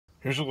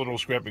Here's a little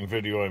scrapping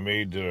video I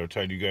made to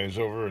tide you guys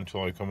over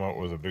until I come out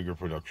with a bigger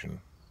production.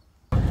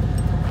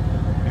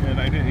 And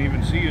I didn't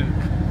even see it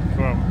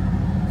from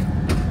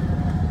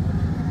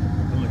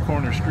the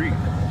corner street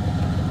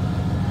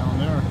down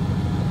there.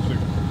 It's like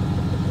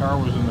the car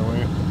was in the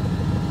way.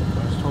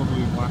 That's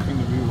totally blocking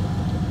the view.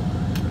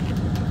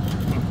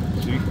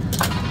 See?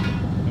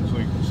 It's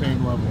like the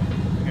same level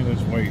and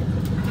it's white.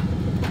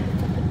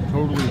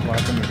 Totally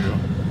blocking the view.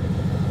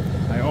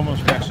 I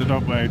almost passed it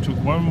up, but I took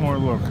one more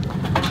look on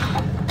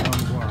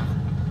the block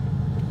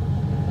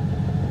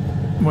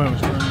when I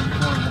was turning the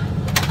corner.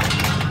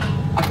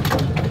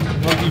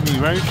 Lucky me,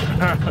 right?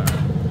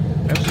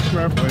 That's the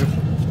scrap life.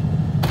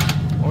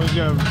 Always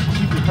gotta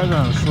keep your head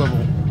on a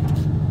swivel.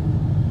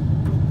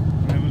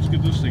 Alright, let's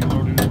get this thing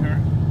loaded in here.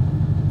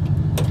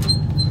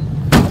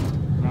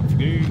 Drop the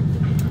gate.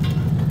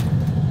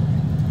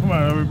 Come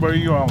on, everybody,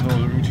 you all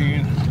know the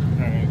routine.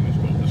 Alright, let's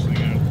put this thing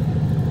in.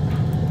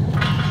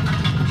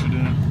 Push it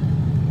in.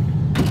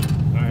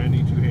 Alright, I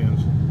need two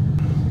hands.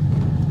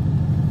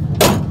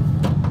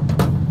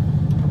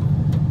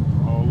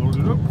 All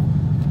loaded up.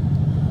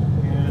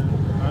 And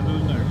on to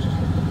the next.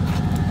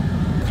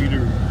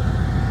 Feeder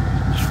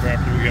scrap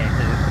that we got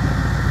here.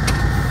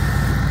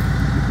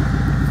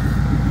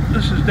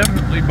 This is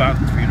definitely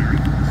bottom feeder.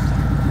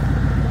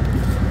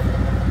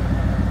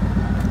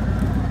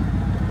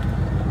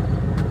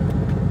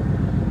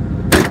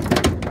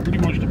 Pretty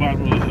much the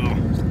bottom of the hill.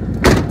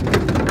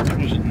 That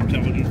wasn't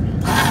intelligent.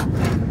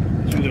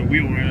 Threw that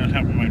wheel right on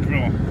top of my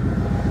drill.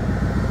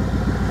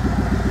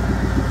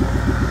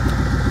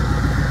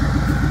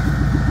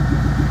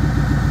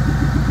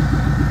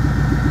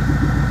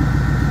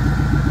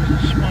 This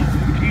is small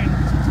 15.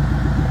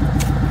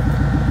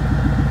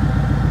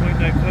 Might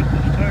not cut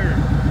this tire.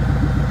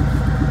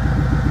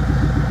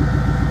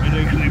 Might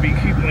actually be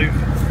keep life.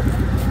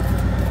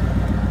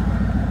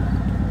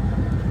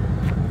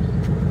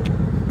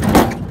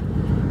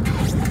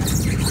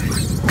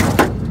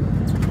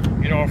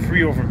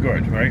 Free over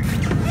good, right?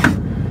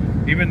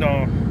 Even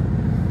though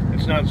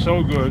it's not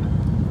so good,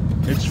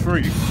 it's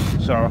free.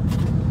 So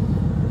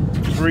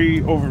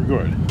free over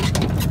good.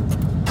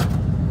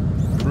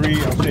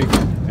 Free, I'll take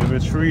it. If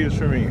it's free, it's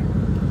for me.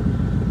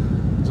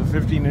 It's a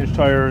 15-inch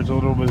tire. It's a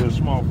little bit of a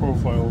small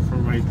profile for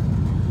my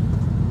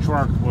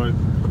truck, but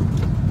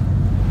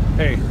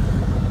hey,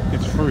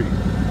 it's free.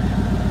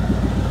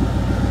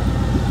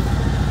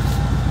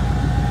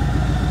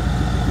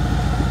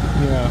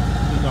 Yeah,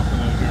 there's nothing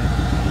in here.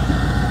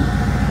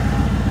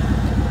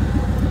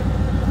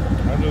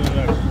 The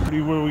next. What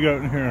do we got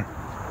in here?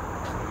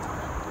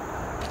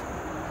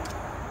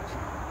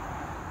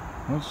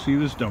 Let's see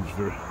this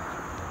dumpster.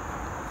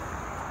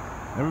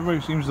 Everybody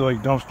seems to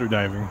like dumpster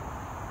diving.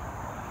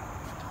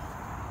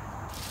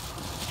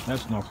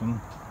 That's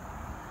nothing.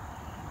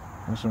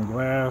 There's some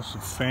glass, a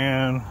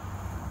fan.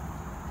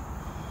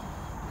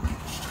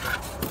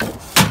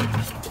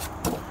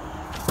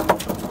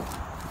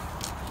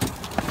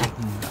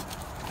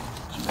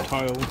 Some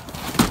tile.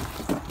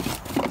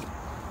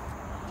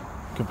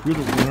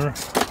 Computer printer.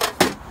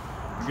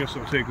 I guess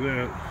I'll take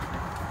that.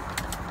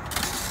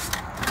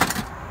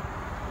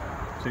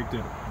 Take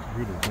that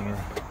computer printer.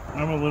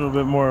 I'm a little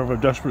bit more of a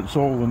desperate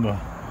soul than the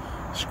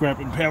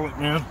scrapping pallet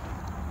man.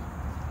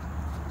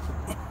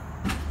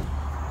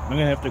 I'm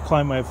gonna have to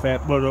climb my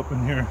fat butt up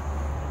in here.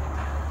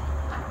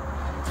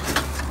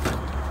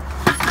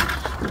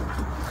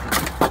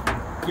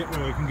 Get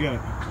what I can get.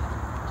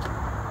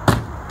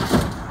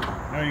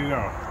 There you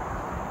go.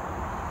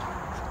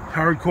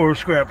 Hardcore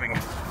scrapping.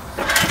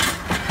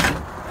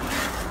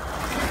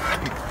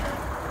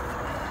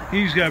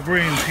 He's got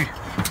brains.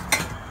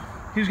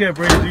 He's got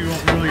brains. You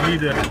don't really need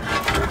to.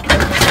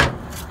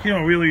 You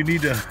don't really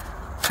need to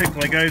pick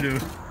like I do.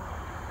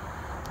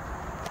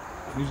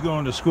 He's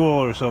going to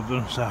school or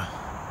something. So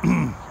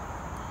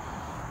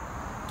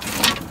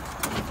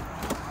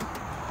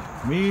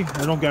me,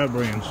 I don't got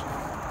brains.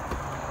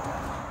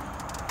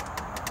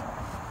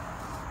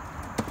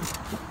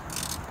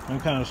 I'm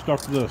kind of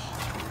stuck to this.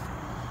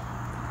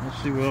 Let's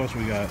see what else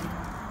we got.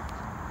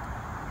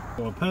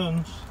 Well,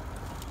 pens.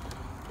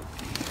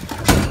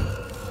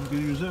 You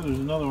can use that. There's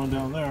another one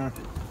down there.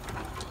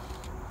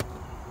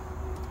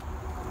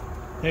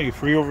 Hey,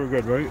 free over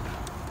good, right?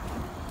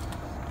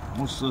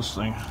 What's this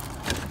thing?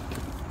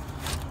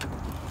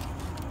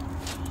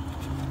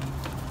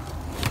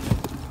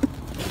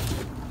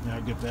 Now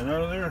get that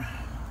out of there.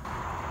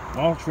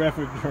 All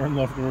traffic turn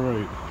left or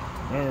right.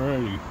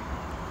 Alrighty.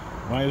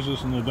 Why is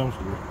this in the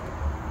dumpster?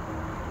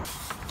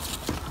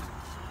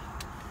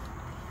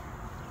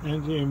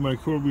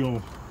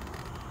 Antimicrobial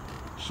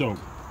soap.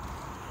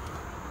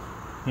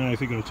 And I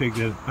think I'll take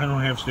that. I don't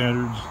have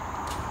standards.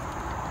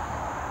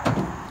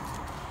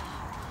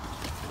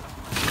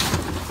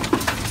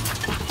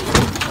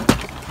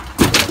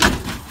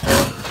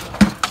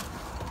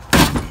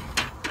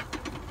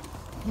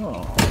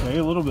 Oh, okay,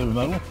 a little bit of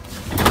metal.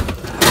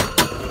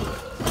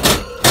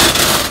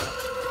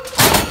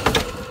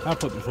 I'll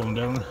put the phone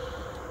down.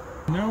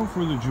 Now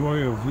for the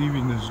joy of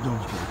leaving this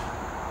dumpster.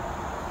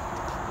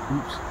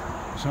 Oops.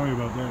 Sorry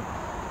about that.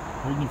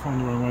 Holding the phone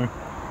the wrong way.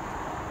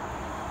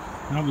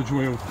 Now the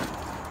joy of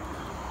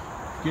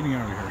getting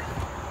out of here.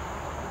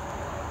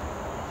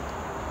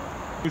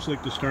 I just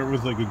like to start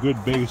with like a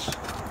good base,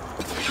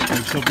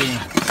 like something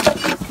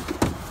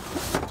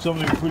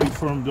pretty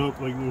firmed up.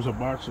 Like there's a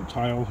box of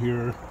tile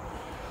here,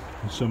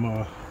 and some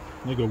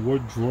like a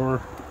wood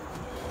drawer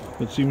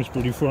that seems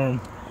pretty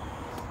firm.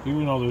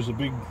 Even though there's a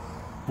big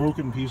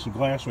broken piece of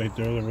glass right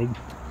there that would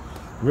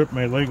rip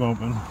my leg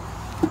open.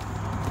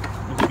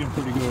 It's looking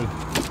pretty good.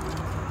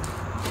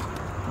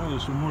 Oh,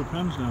 there's some more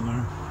pens down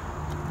there.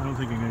 I don't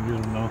think I'm gonna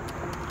get them now.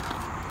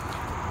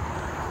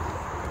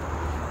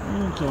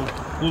 It's a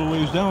little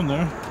ways down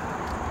there.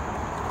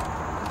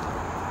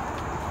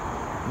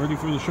 Ready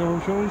for the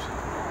shows?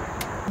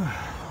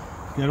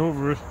 Get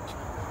over it.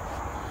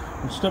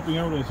 And stepping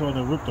out, I thought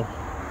I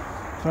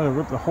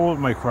ripped a hole in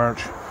my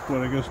crotch,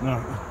 but I guess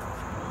not.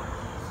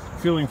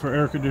 Feeling for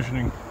air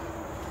conditioning.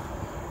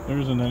 There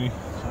isn't any.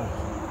 So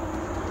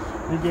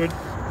we're good.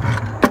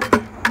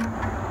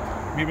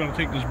 Maybe I'll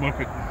take this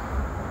bucket.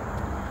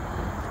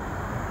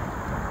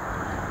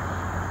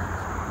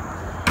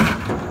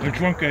 The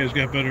drunk guy's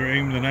got better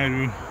aim than I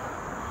do.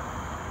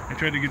 I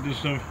tried to get this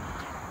stuff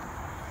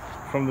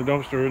from the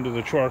dumpster into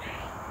the truck,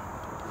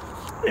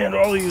 and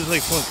all these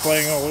like went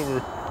flying all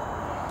over.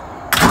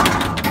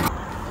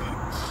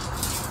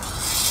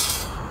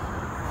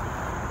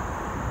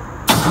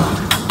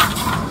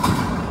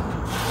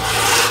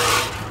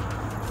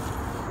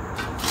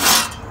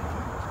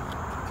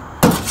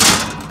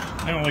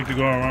 I don't like to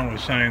go around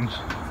with signs.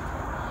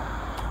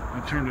 I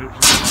turned it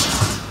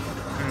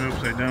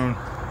upside down.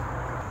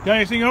 Got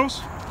anything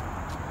else? I'm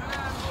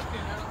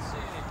looking, I don't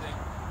see anything.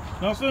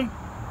 Nothing?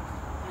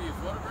 What do you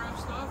photograph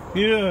stuff?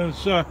 Yeah,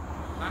 it's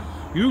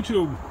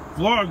YouTube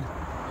vlog.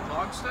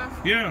 Vlog stuff?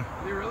 Yeah.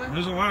 Do you really?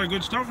 There's a lot of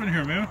good stuff in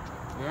here, man.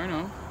 Yeah, I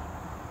know.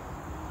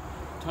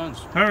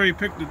 Tons. I already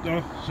picked it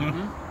though, so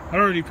I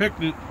already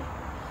picked it.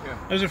 Yeah.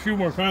 There's a few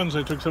more pens.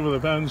 I took some of the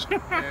pens.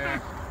 Yeah.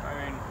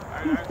 I mean,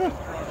 I just throw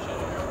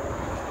shit in.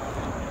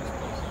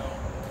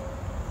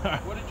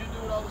 What did you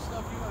do with all the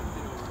stuff you had to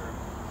do over there?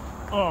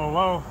 Oh,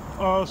 well,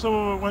 some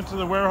of it went to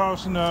the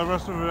warehouse and the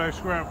rest of it I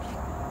scrapped.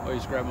 Oh,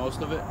 you scrapped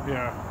most of it?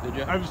 Yeah. Did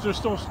you? There's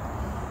still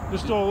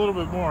a little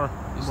bit more.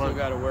 You still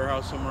got a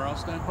warehouse somewhere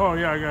else then? Oh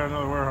yeah, I got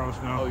another warehouse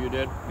now. Oh, you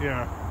did?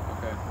 Yeah.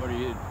 Okay. What do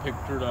you pick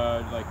through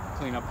to like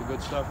clean up the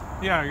good stuff?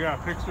 Yeah, I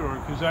got picked through it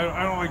because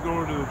I don't like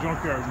going to the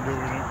junkyard and doing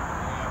it.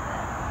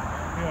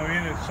 Yeah. You know what I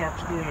mean? It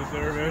sucks doing it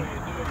there, man.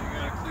 What do? You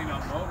gotta clean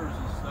up motors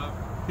and stuff.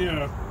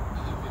 Yeah.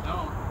 Because if you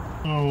don't.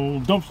 Oh,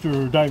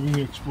 dumpster diving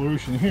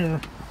exploration here.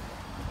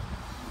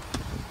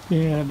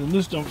 And in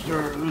this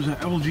dumpster, there's an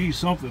LG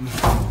something.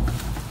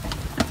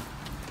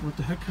 What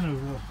the heck kind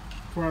of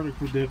product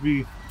would that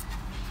be?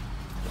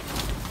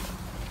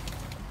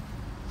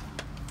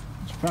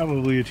 It's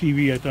probably a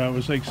TV. I thought it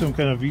was like some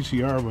kind of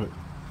VCR, but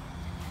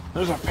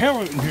there's a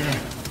pallet in here.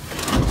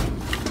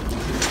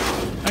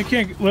 I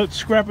can't let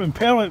scrapping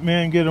pallet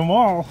man get them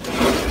all.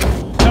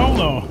 Hell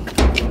no.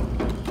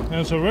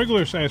 And it's a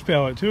regular size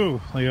pallet too,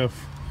 like a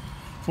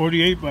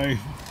 48 by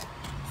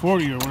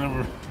 40 or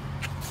whatever.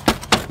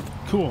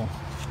 Cool.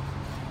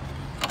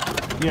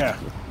 Yeah.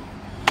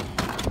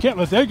 Can't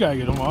let that guy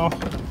get them all.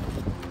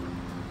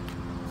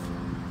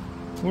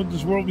 What would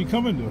this world be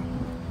coming to?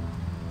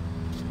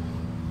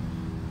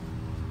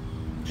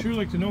 I'd sure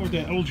like to know what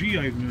that LG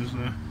item is.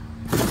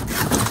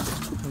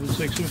 It's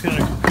like some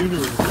kind of computer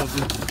or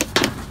something.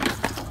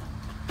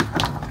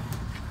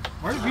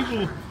 Why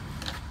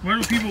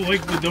do people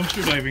like the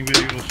dumpster diving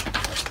videos?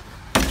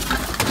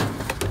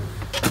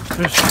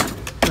 There's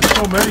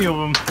so many of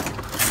them.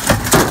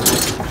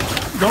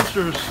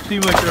 Dumpsters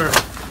seem like they're...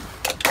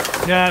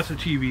 Yeah, it's a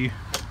TV.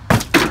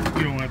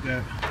 You don't want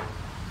that.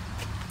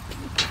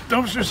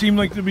 Dumpsters seem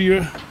like to be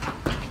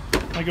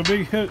like a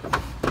big hit.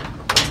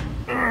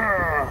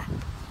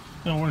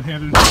 No,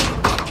 one-handed.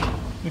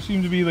 They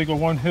seem to be like a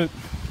one-hit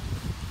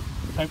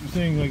type of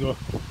thing. Like a...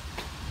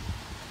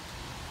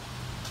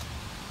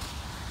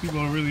 People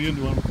are really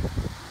into them.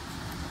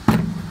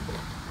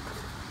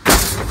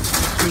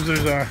 Because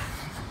there's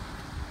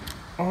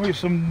always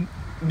some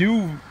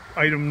new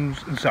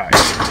items inside,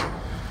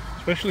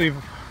 especially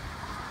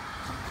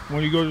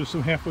when you go to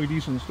some halfway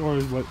decent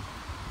stores. But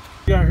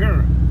yeah,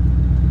 here,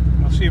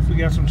 I'll see if we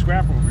got some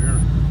scrap over here.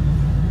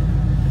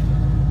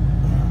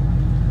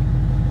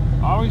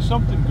 Always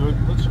something good.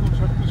 Let's go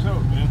check this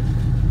out, man.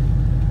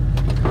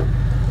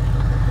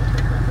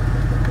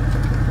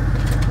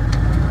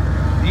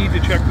 Need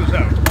to check this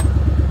out.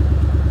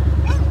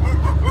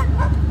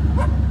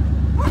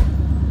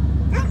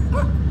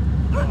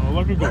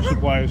 Electrical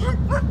supplies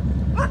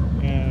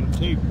and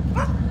tape.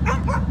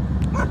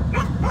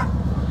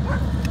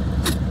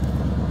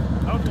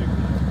 I'll take it.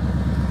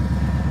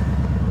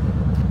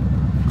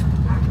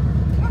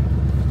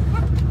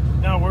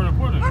 Now where to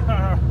put it?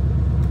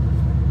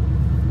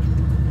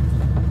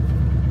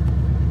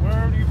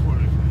 Where do you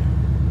put it?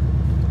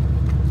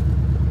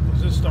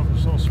 Because this stuff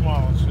is so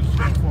small, it's just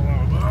going to fall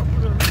out. But I'll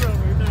put it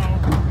right now.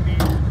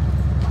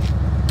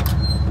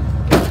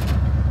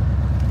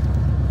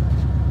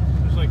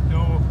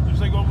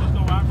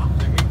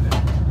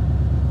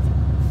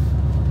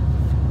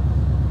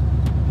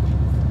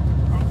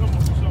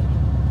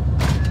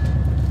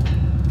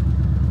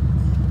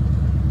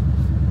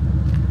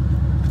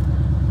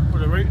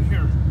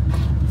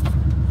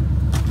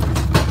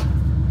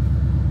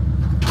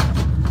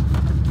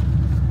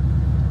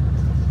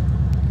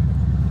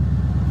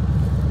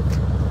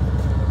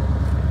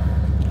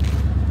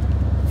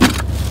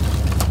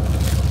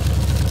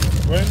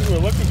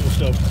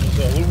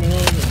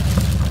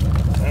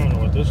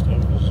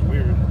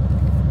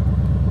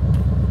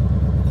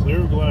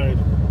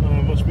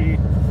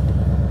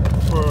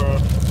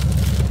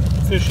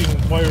 fishing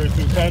wire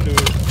through conduit.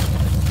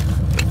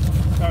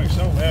 Probably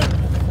sell that.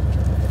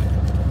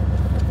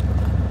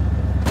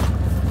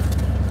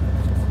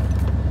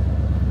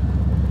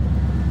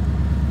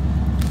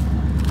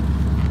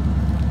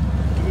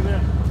 Look at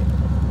that.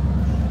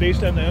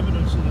 Based on the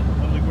evidence of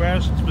the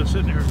grass, it's been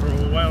sitting here for a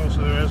little while,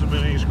 so there hasn't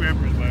been any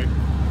scrappers by.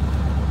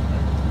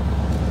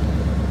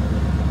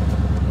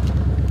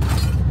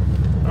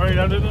 Alright,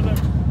 on to the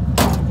next.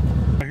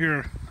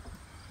 Here,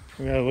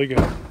 we got like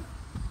a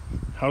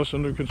house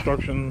under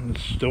construction.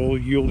 It's still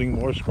yielding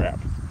more scrap.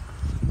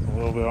 A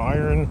little bit of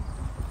iron.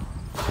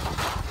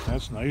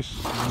 That's nice.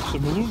 And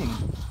some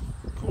aluminum.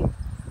 Cool.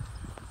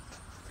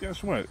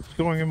 Guess what? It's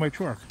going in my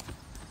truck.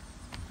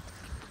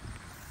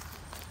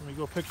 Let me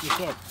go pick this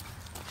up.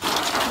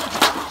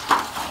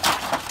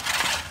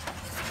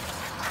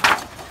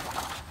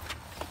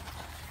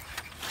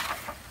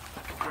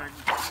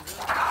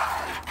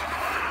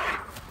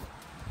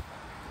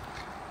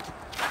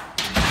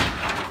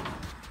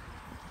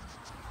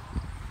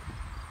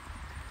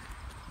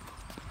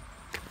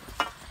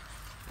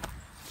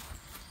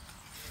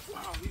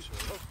 Wow, these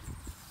are rusty.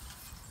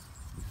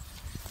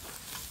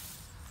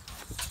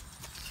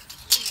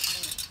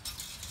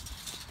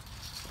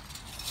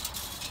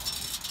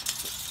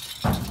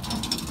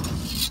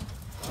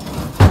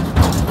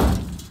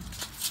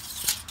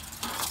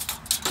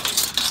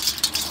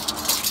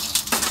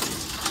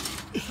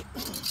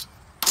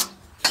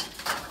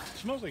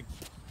 It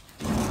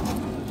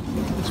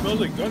smells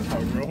like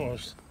gunpowder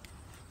almost.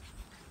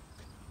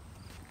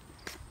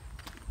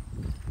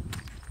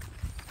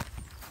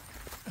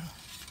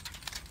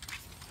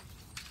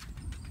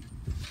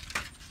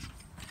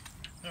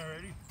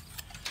 Alrighty.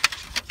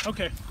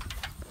 Okay,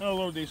 I'll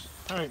load these.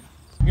 Alright,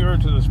 here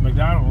to this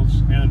McDonald's,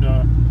 and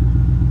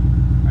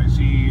I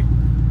see,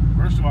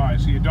 first of all, I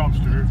see a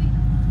dumpster.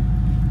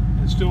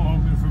 It's still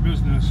open for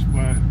business,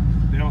 but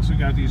they also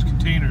got these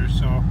containers,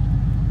 so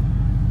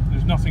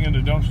there's nothing in the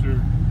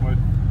dumpster. But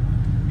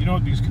you know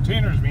what these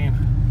containers mean?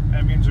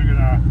 That means they're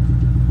gonna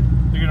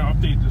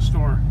update the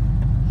store.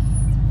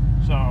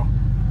 So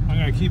I'm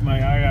gonna keep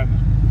my eye on.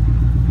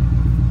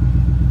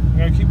 I'm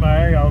gonna keep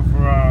my eye out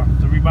for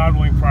the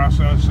remodeling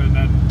process, and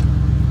then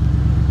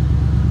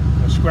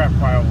the scrap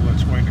pile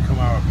that's going to come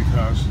out.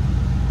 Because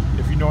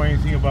if you know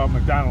anything about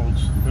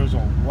McDonald's, there's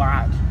a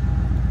lot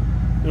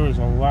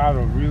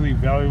of really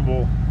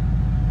valuable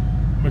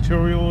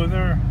material in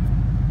there.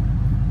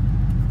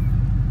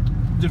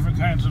 Different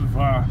kinds of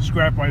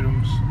scrap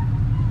items.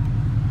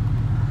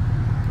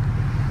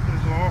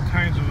 There's all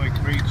kinds of like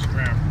great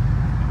scrap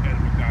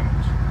at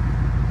McDonald's.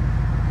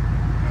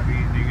 I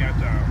mean, you got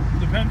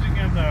depending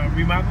on the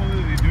remodel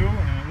that they do,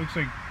 and it looks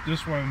like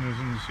this one is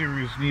in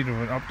serious need of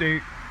an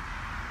update.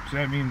 So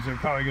that means they're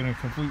probably going to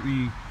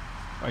completely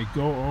like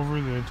go over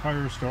the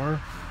entire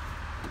store.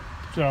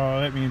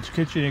 So that means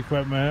kitchen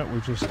equipment,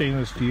 which is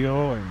stainless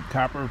steel and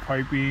copper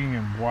piping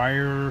and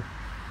wire,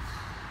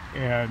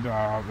 and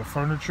the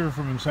furniture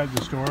from inside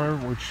the store,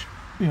 which,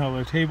 you know,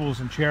 the tables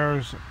and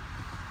chairs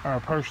are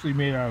partially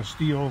made out of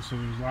steel, so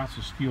there's lots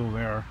of steel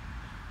there.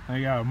 And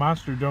they got a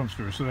monster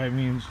dumpster, so that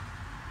means,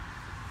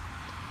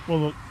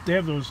 well, they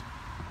have those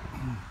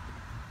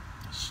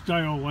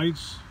style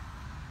lights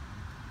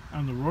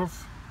on the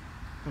roof,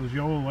 those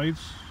yellow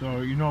lights, so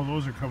you know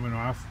those are coming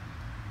off.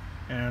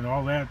 And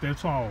all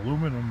that's all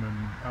aluminum,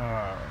 and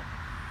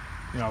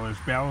you know, there's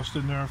ballast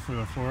in there for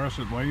the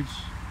fluorescent lights.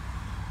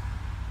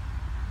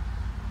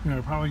 You know,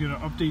 they're probably going to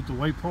update the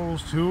light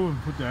poles too and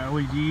put the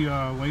LED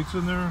lights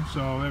in there.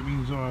 So that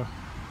means, you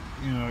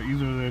know,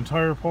 either the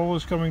entire pole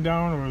is coming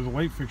down or the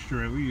light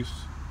fixture at least.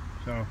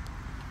 So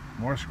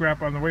more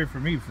scrap on the way for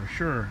me for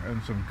sure,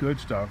 and some good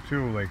stuff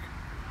too. Like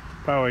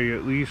probably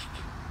at least,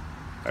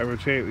 I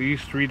would say at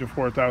least $3,000 to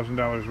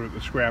 $4,000 worth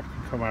of scrap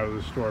can come out of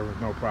the store with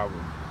no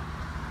problem.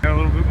 Got a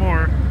little bit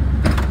more.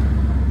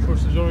 Of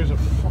course, there's always a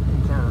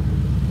fucking car.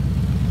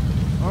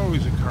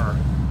 Always a car.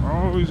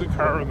 Always a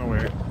car on the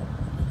way.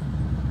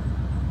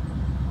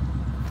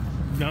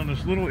 Down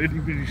this little itty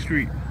bitty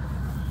street.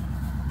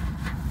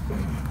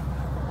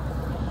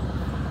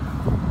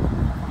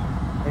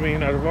 I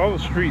mean, out of all the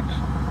streets,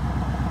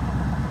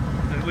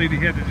 that lady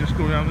had to just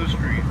go down this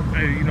street.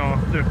 You know,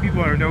 the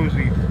people are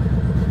nosy.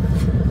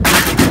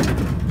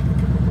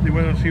 They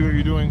want to see what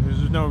you're doing, because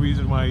there's no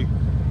reason why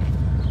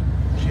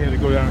she had to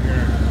go down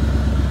here.